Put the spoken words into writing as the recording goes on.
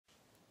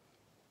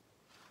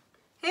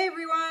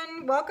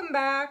everyone, welcome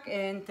back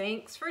and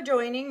thanks for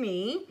joining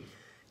me.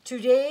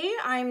 Today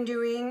I'm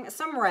doing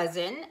some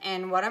resin,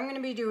 and what I'm going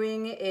to be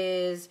doing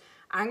is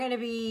I'm going to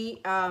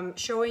be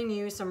showing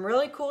you some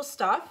really cool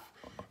stuff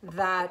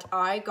that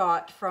I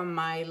got from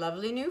my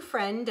lovely new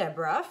friend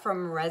Deborah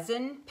from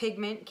Resin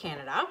Pigment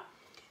Canada.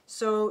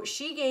 So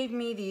she gave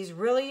me these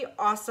really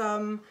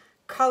awesome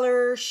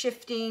color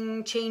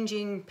shifting,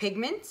 changing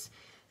pigments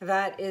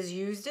that is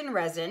used in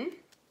resin.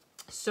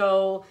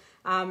 So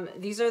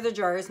these are the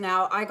jars.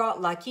 Now I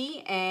got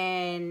lucky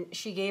and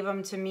she gave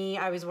them to me.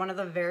 I was one of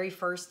the very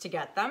first to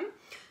get them.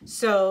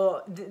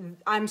 So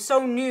I'm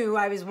so new.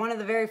 I was one of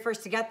the very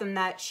first to get them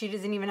that she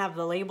doesn't even have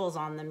the labels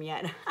on them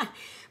yet.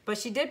 But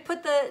she did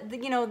put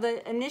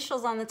the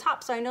initials on the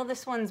top. So I know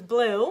this one's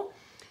blue.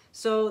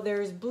 So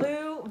there's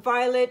blue,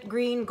 violet,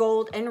 green,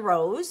 gold, and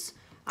rose.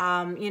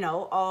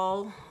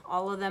 All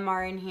of them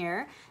are in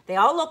here. They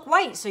all look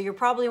white. So you're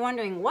probably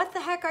wondering, what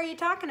the heck are you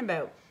talking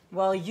about?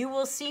 Well, you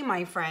will see,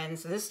 my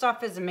friends. This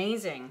stuff is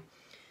amazing.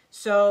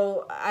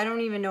 So I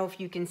don't even know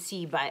if you can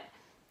see, but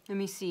let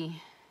me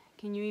see.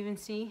 Can you even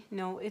see?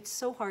 No, it's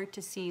so hard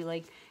to see.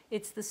 Like,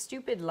 it's the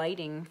stupid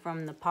lighting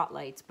from the pot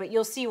lights, but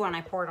you'll see when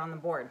I pour it on the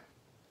board.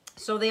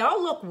 So they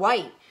all look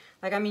white.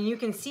 Like, I mean, you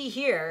can see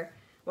here,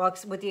 well,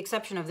 with the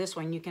exception of this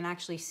one, you can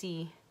actually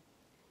see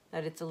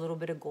that it's a little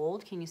bit of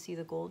gold. Can you see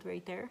the gold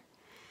right there?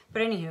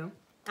 But anywho,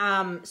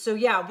 so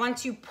yeah,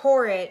 once you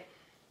pour it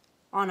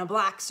on a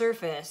black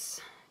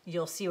surface,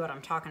 you'll see what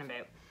I'm talking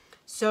about.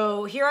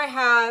 So here I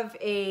have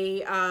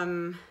a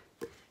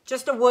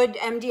just a wood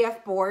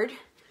MDF board.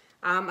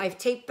 I've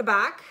taped the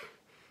back.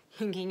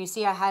 Can you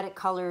see I had it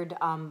colored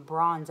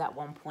bronze at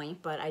one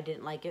point, but I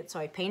didn't like it, so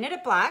I painted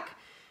it black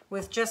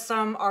with just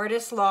some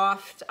Artist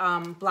Loft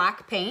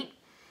black paint.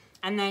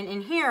 And then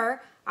in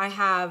here I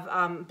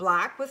have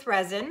black with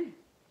resin.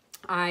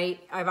 I've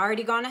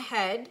already gone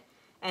ahead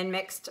and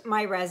mixed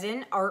my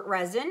resin,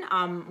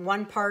 ArtResin,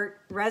 1 part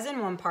resin,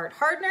 1 part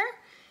hardener.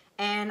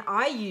 And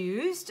I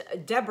used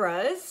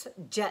Deborah's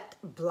Jet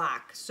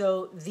Black.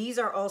 So these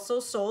are also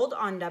sold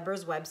on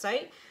Deborah's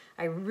website.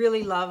 I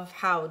really love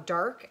how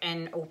dark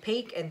and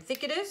opaque and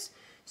thick it is.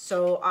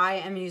 So I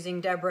am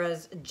using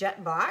Deborah's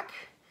Jet Black.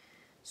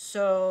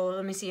 So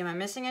let me see, am I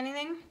missing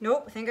anything?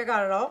 Nope, I think I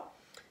got it all.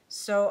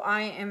 So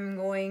I am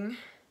going,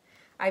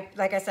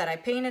 like I said, I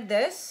painted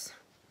this.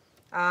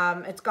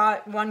 It's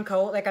got 1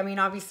 coat. Like, I mean,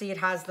 obviously it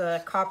has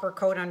the copper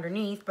coat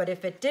underneath, but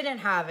if it didn't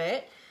have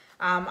it,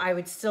 I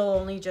would still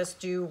only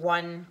just do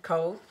 1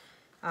 coat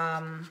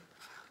on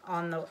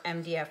the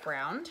MDF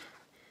round.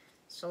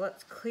 So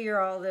let's clear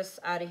all this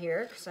out of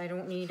here because I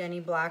don't need any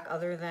black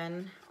other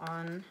than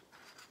on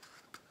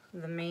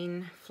the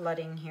main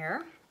flooding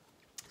here.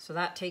 So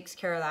that takes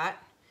care of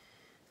that.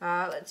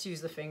 Let's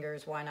use the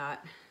fingers, why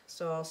not?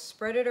 So I'll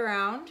spread it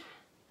around.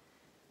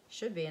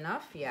 Should be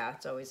enough. Yeah,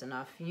 it's always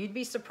enough. You'd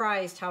be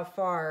surprised how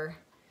far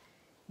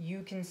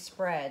you can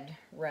spread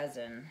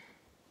resin.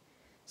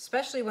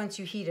 Especially once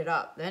you heat it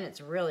up, then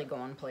it's really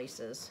going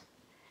places.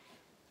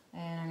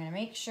 And I'm gonna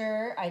make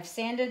sure I've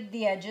sanded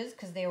the edges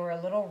because they were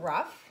a little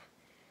rough.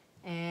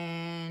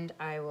 And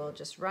I will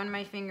just run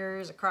my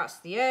fingers across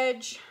the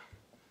edge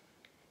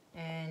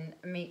and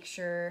make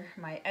sure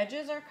my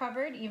edges are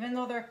covered. Even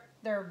though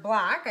they're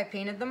black, I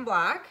painted them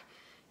black.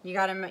 You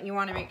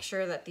wanna make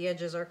sure that the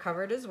edges are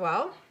covered as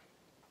well.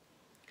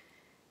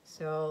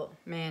 So,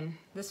 man,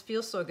 this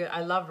feels so good.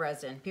 I love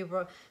resin.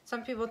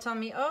 Some people tell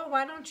me, oh,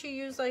 why don't you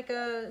use like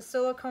a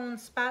silicone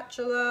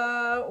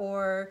spatula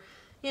or,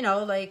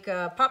 like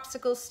a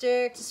popsicle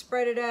stick to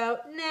spread it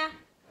out? Nah,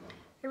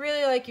 I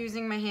really like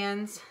using my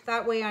hands.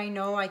 That way I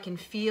know I can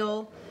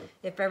feel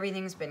if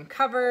everything's been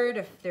covered,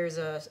 if there's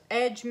an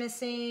edge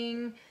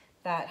missing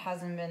that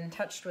hasn't been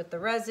touched with the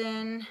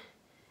resin.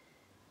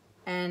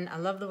 And I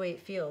love the way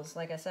it feels,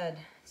 like I said.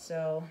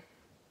 So,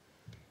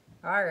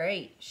 all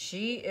right,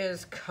 she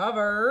is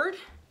covered.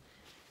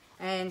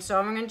 And so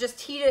I'm gonna just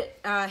hit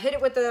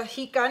it with the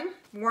heat gun,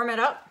 warm it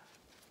up,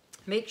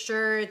 make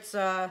sure it's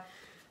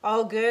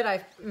all good.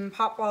 I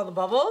pop all the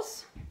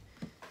bubbles.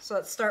 So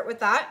let's start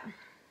with that.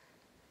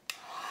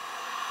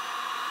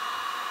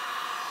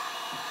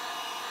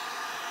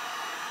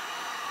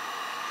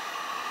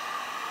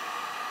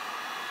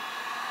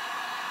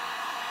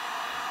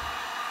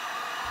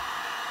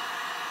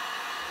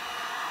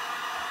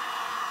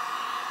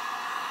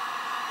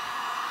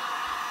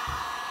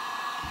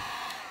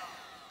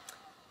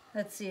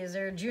 Let's see, is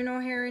there a Juno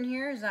hair in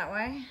here? Is that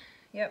why?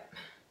 Yep.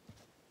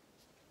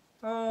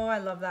 Oh, I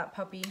love that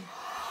puppy.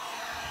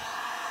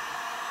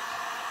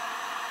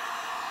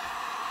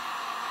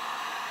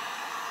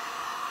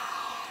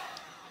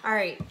 All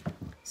right,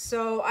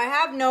 so I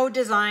have no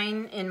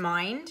design in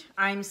mind.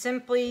 I'm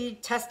simply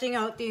testing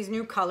out these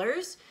new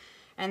colors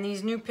and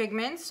these new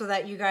pigments so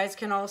that you guys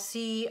can all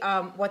see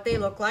what they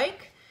look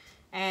like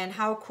and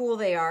how cool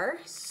they are.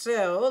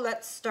 So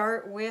let's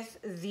start with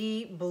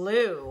the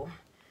blue.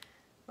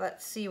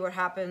 Let's see what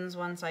happens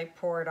once I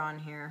pour it on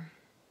here.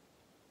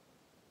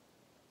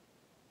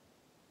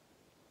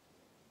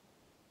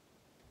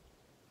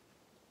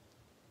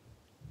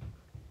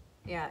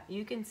 Yeah,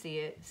 you can see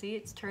it. See,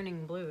 it's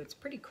turning blue. It's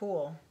pretty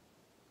cool.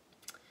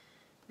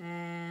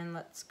 And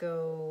let's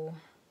go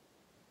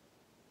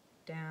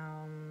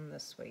down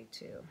this way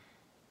too.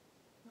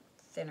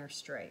 Thinner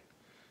stripe.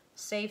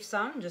 Save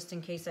some just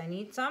in case I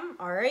need some.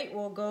 All right,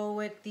 we'll go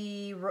with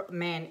the,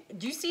 man,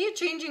 do you see it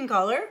changing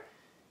color?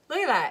 Look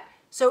at that.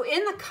 So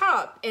in the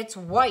cup, it's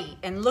white,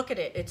 and look at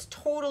it. It's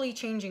totally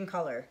changing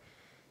color.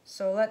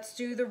 So let's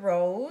do the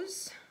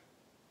rose.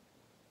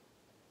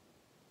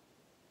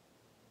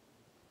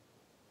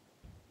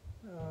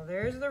 Oh,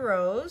 there's the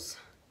rose.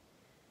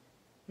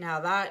 Now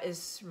that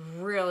is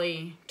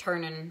really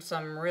turning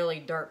some really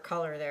dark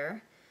color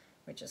there,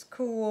 which is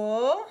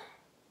cool.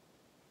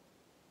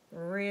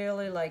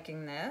 Really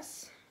liking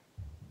this.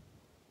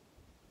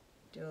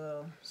 Do a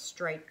little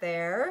stripe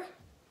there.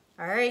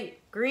 All right,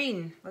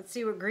 green. Let's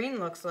see what green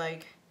looks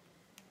like.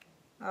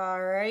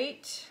 All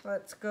right,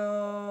 let's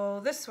go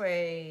this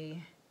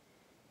way.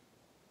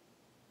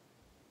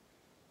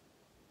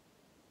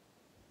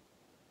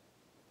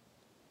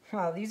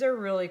 Wow, these are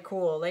really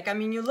cool. Like, I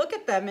mean, you look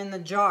at them in the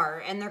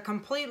jar and they're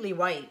completely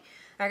white.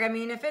 Like, I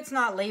mean, if it's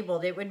not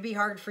labeled, it would be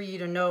hard for you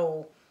to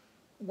know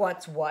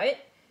what's what.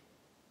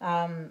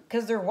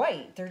 Because they're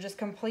white. They're just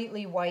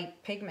completely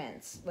white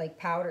pigments, like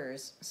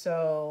powders.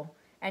 So,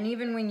 and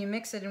even when you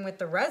mix it in with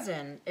the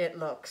resin, it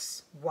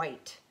looks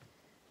white.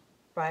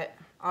 But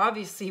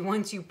obviously,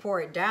 once you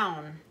pour it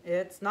down,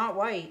 it's not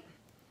white.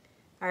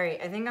 All right,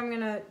 I think I'm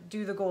gonna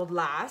do the gold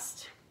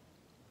last.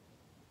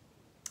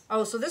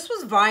 Oh, so this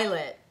was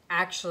violet,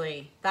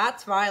 actually.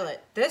 That's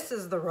violet. This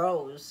is the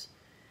rose.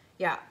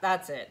 Yeah,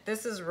 that's it.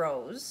 This is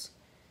rose.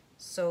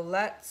 So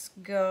let's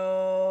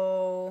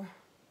go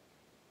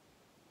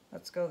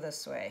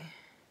this way.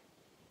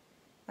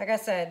 Like I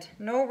said,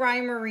 no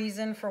rhyme or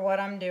reason for what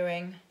I'm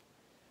doing.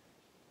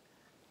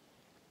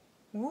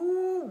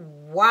 Ooh,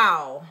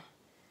 wow.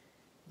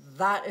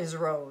 That is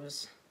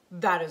rose.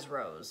 That is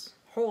rose.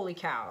 Holy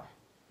cow.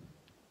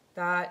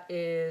 That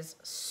is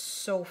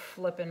so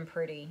flippin'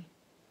 pretty.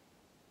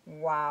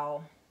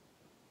 Wow.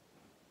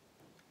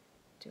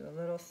 Do a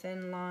little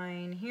thin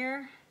line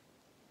here.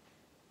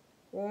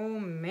 Oh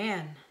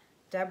man.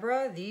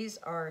 Deborah, these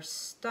are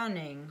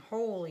stunning.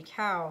 Holy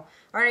cow.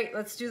 All right,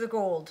 let's do the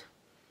gold.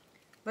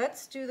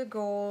 Let's do the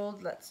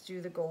gold. Let's do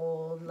the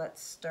gold.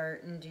 Let's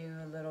start and do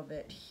a little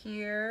bit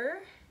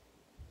here.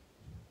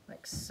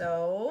 Like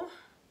so.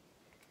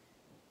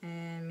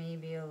 And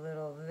maybe a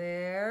little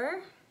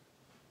there.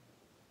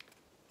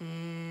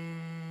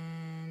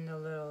 And a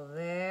little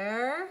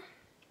there.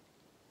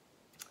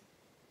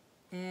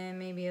 And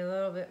maybe a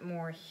little bit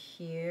more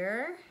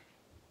here.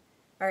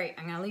 All right,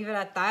 I'm gonna leave it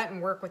at that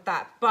and work with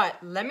that. But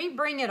let me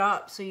bring it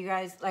up so you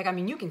guys, like, I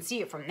mean, you can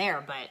see it from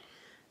there, but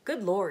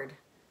good Lord.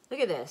 Look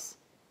at this.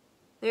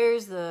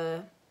 There's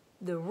the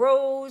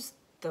rose,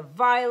 the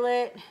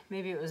violet.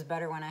 Maybe it was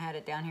better when I had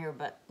it down here,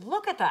 but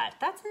look at that.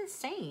 That's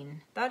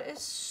insane. That is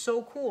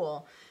so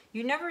cool.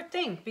 You never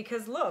think,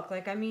 because look,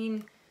 like, I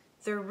mean,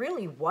 they're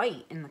really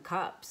white in the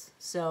cups.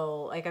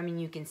 So, like, I mean,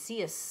 you can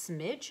see a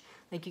smidge.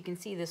 Like, you can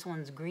see this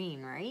one's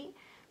green, right?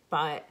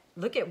 But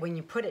look at when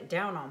you put it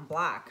down on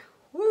black.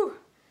 Woo!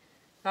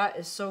 That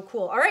is so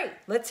cool. All right,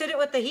 let's hit it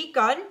with the heat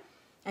gun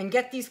and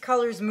get these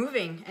colors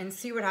moving and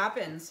see what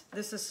happens.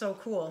 This is so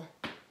cool.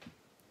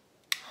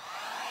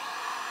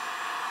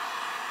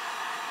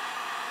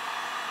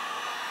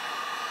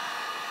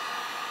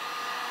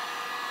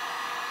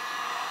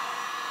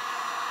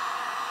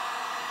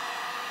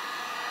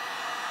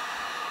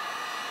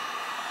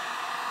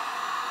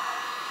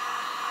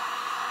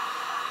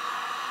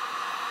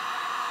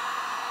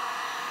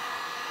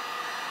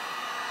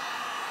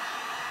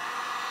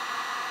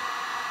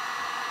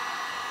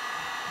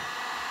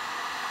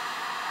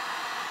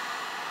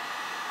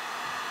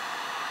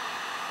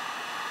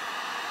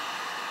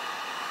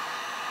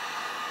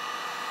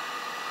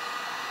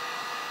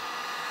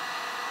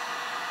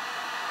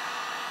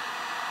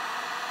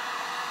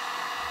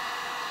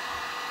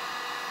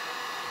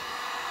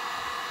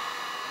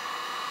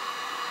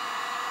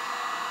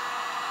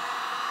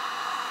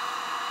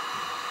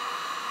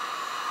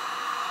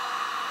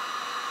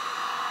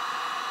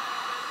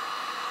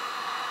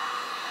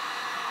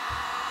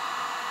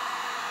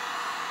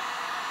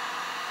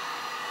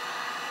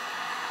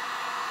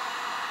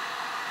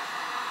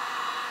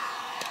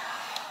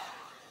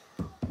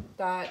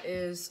 That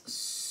is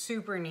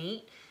super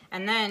neat.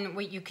 And then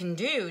what you can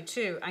do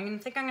too, I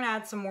think I'm gonna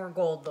add some more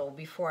gold though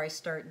before I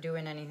start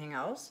doing anything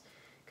else,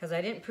 because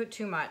I didn't put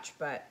too much,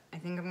 but I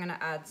think I'm gonna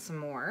add some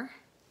more.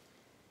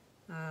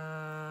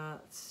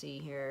 Let's see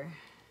here.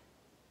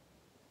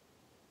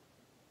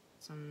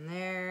 Some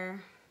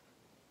there.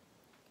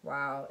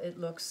 Wow, it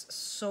looks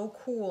so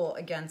cool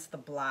against the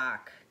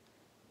black.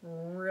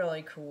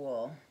 Really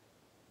cool.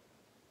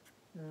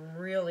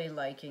 Really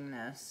liking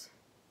this.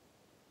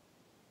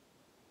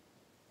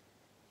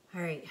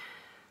 All right,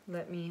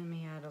 let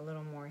me add a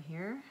little more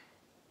here.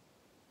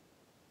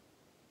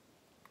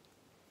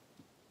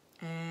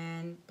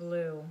 And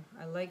blue.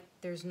 I like,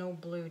 there's no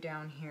blue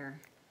down here.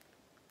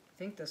 I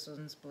think this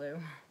one's blue.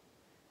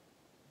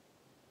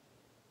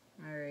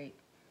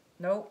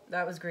 Nope,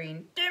 that was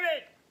green. Damn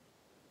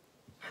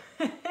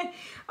it!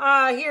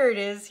 Here it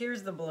is.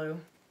 Here's the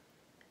blue.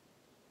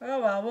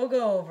 Oh well, we'll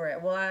go over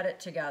it. We'll add it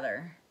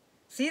together.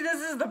 See,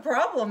 this is the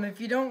problem. If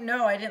you don't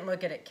know, I didn't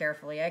look at it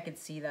carefully. I could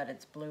see that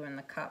it's blue in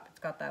the cup. It's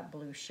got that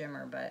blue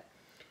shimmer, but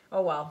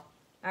oh well.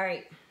 All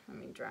right, let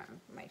me dry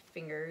my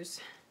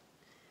fingers.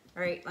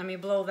 All right, let me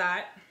blow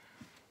that.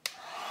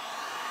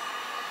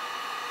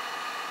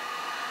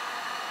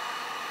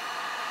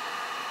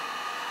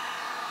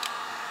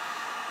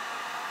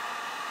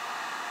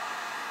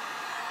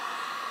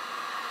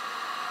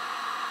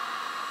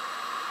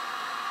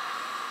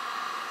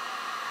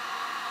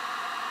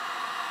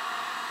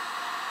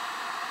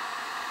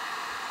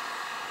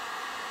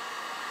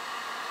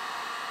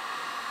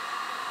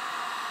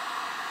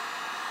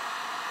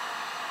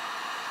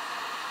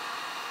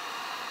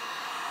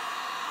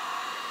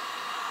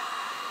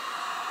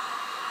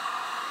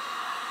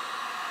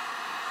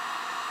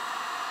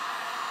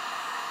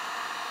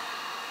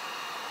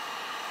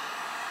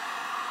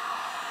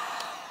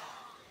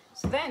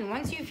 So then,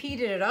 once you've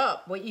heated it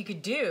up, what you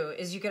could do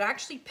is you could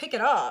actually pick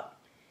it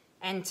up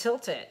and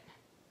tilt it.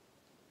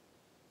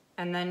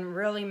 And then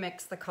really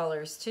mix the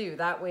colors too.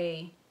 That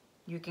way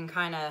you can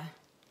kind of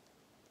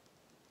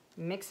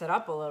mix it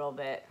up a little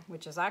bit,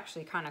 which is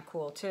actually kind of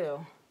cool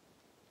too.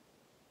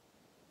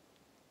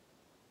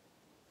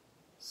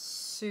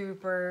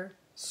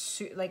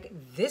 Like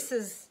this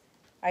is,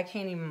 I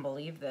can't even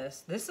believe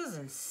this. This is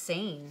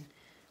insane.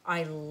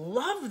 I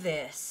love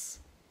this.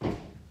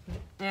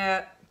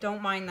 Yeah,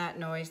 don't mind that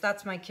noise.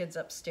 That's my kids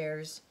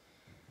upstairs.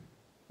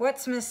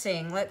 What's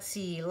missing? Let's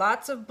see.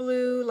 Lots of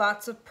blue,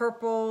 lots of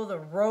purple, the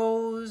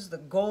rose, the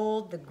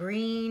gold, the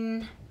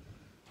green.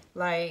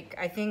 Like,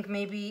 I think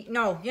maybe,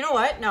 no, you know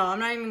what? No, I'm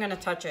not even going to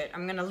touch it.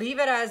 I'm going to leave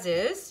it as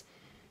is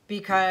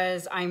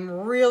because I'm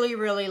really,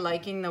 really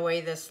liking the way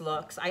this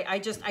looks. I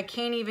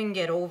can't even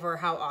get over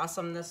how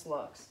awesome this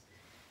looks.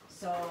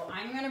 So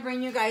I'm going to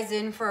bring you guys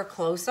in for a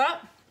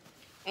close-up.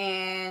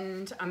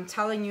 And I'm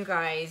telling you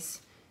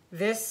guys,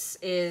 this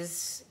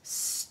is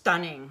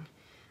stunning.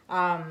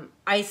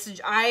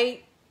 I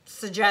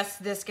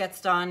suggest this gets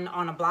done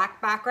on a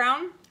black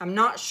background. I'm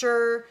not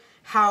sure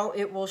how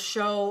it will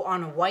show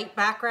on a white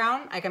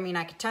background. Like, I mean,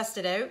 I could test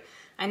it out.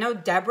 I know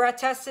Deborah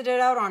tested it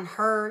out on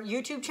her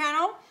YouTube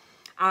channel.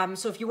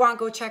 So if you want,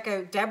 go check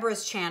out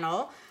Deborah's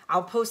channel.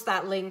 I'll post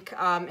that link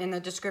in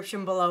the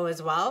description below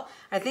as well.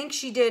 I think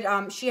she did,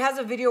 she has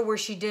a video where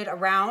she did a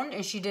round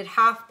and she did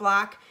half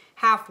black,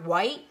 half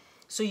white.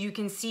 So you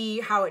can see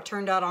how it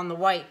turned out on the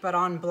white, but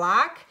on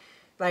black,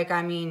 like,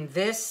 I mean,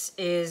 this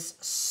is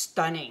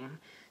stunning.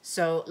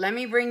 So let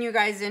me bring you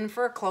guys in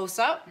for a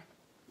close-up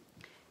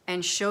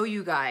and show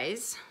you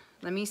guys.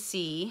 Let me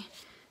see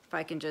if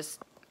I can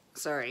just,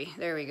 sorry,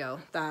 there we go.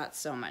 That's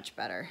so much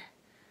better.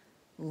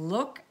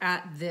 Look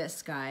at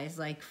this, guys,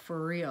 like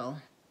for real.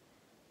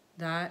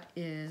 That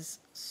is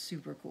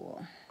super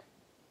cool.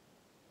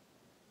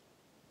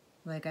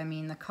 Like, I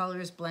mean, the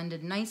colors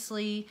blended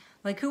nicely.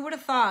 Like, who would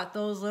have thought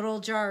those little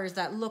jars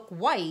that look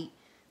white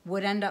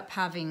would end up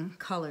having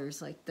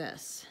colors like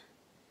this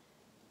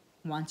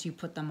once you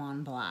put them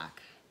on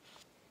black?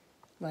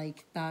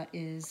 Like, that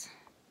is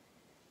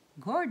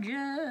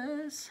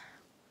gorgeous.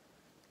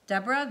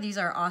 Deborah, these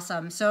are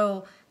awesome.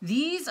 So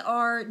these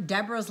are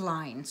Deborah's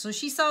line. So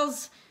she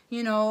sells,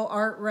 you know,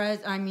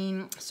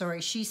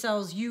 she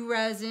sells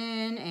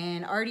UResin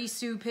and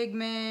ArtResin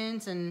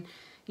pigments and,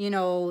 you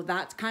know,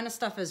 that kind of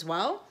stuff as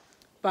well.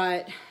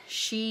 But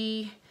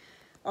she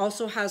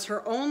also has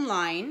her own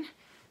line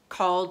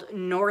called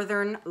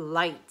Northern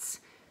Lights.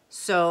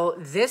 So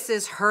this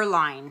is her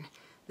line.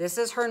 This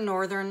is her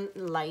Northern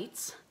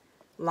Lights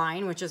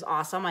line, which is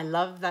awesome. I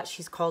love that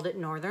she's called it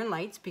Northern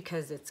Lights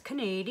because it's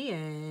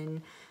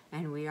Canadian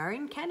and we are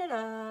in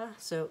Canada.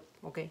 So,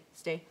 okay,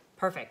 stay.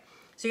 Perfect.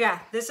 So yeah,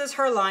 this is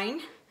her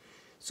line.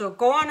 So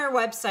go on her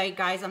website,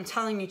 guys. I'm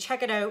telling you,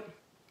 check it out.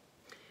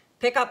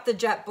 Pick up the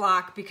jet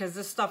black because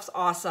this stuff's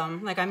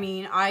awesome. Like, I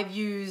mean, I've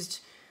used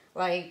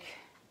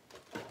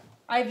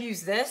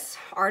this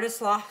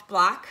Artist Loft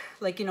black,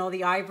 like, you know,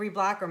 the ivory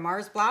black or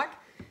Mars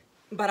black,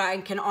 but I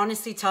can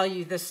honestly tell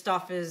you this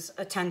stuff is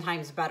 10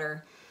 times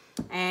better.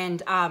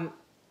 And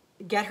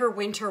get her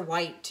winter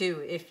white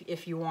too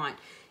if you want.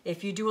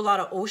 If you do a lot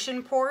of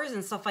ocean pours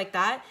and stuff like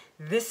that,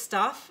 this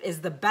stuff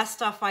is the best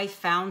stuff I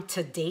found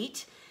to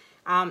date.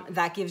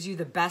 That gives you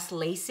the best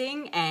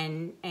lacing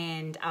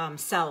and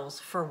cells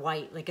for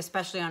white, like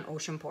especially on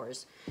ocean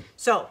pours.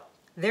 So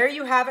there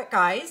you have it,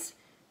 guys.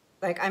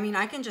 Like, I mean,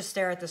 I can just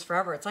stare at this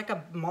forever. It's like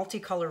a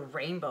multicolored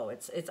rainbow.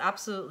 It's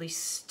absolutely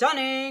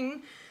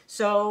stunning.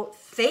 So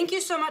thank you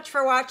so much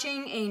for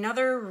watching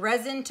another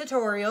resin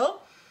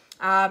tutorial.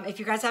 If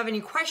you guys have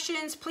any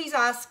questions, please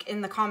ask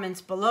in the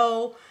comments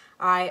below.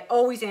 I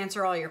always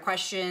answer all your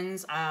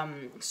questions,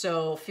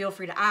 so feel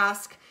free to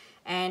ask.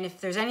 And if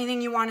there's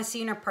anything you want to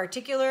see in a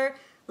particular,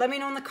 let me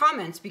know in the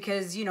comments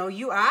because, you know,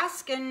 you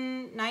ask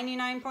and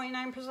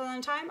 99.9% of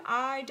the time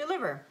I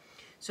deliver.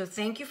 So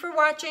thank you for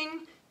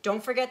watching.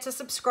 Don't forget to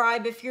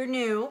subscribe if you're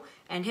new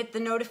and hit the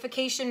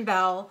notification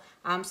bell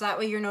so that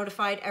way you're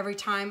notified every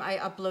time I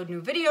upload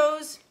new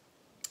videos.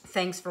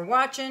 Thanks for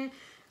watching.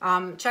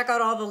 Check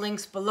out all the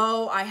links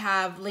below. I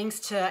have links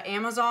to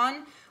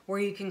Amazon where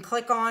you can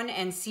click on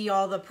and see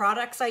all the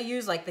products I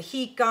use, like the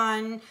heat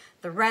gun,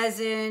 the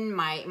resin,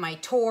 my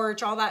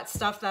torch, all that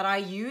stuff that I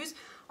use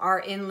are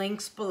in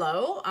links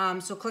below.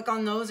 So click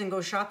on those and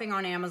go shopping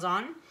on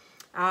Amazon.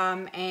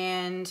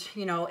 And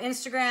you know,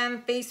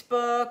 Instagram,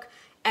 Facebook,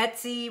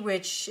 Etsy,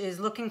 which is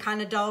looking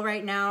kind of dull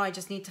right now. I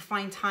just need to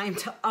find time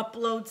to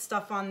upload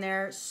stuff on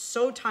there.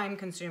 So time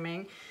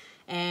consuming.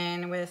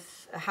 And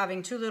with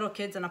having 2 little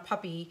kids and a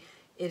puppy,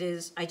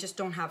 I just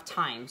don't have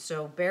time.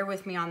 So bear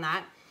with me on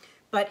that.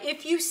 But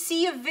if you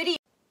see a video,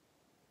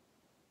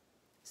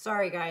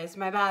 sorry guys,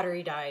 my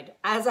battery died.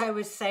 As I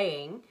was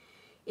saying,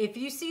 if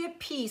you see a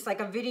piece,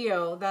 like a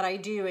video that I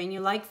do and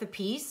you like the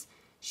piece,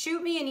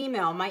 shoot me an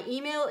email. My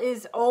email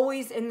is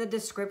always in the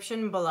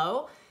description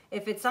below.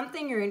 If it's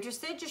something you're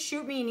interested, just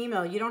shoot me an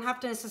email. You don't have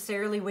to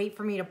necessarily wait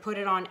for me to put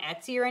it on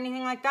Etsy or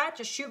anything like that.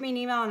 Just shoot me an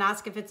email and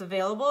ask if it's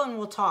available and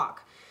we'll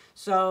talk.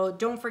 So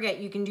don't forget,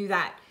 you can do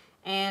that.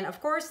 And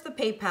of course, the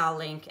PayPal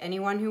link.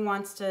 Anyone who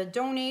wants to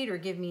donate or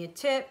give me a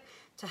tip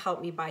to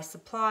help me buy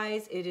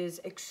supplies, it is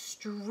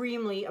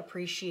extremely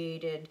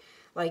appreciated.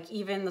 Like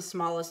even the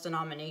smallest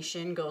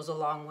denomination goes a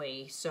long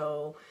way.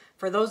 So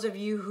for those of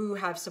you who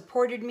have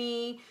supported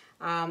me,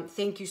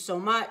 thank you so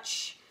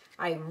much.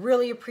 I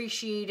really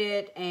appreciate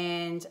it.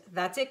 And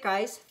that's it,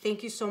 guys.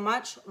 Thank you so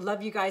much.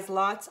 Love you guys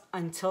lots.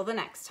 Until the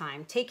next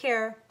time. Take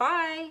care.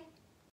 Bye.